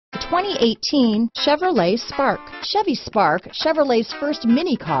2018 Chevrolet Spark. Chevy Spark, Chevrolet's first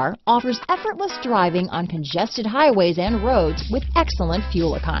mini car, offers effortless driving on congested highways and roads with excellent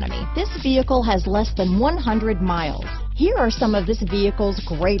fuel economy. This vehicle has less than 100 miles. Here are some of this vehicle's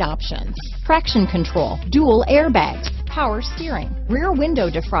great options: traction control, dual airbags, power steering, rear window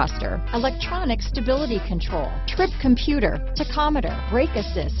defroster, electronic stability control, trip computer, tachometer, brake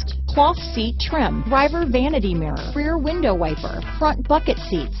assist, cloth seat trim, driver vanity mirror, rear window wiper, front bucket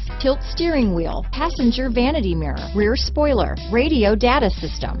seats, tilt steering wheel, passenger vanity mirror, rear spoiler, radio data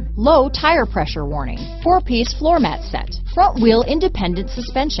system, low tire pressure warning, 4-piece floor mat set, front wheel independent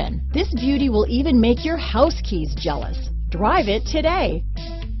suspension. This beauty will even make your house keys jealous. Drive it today.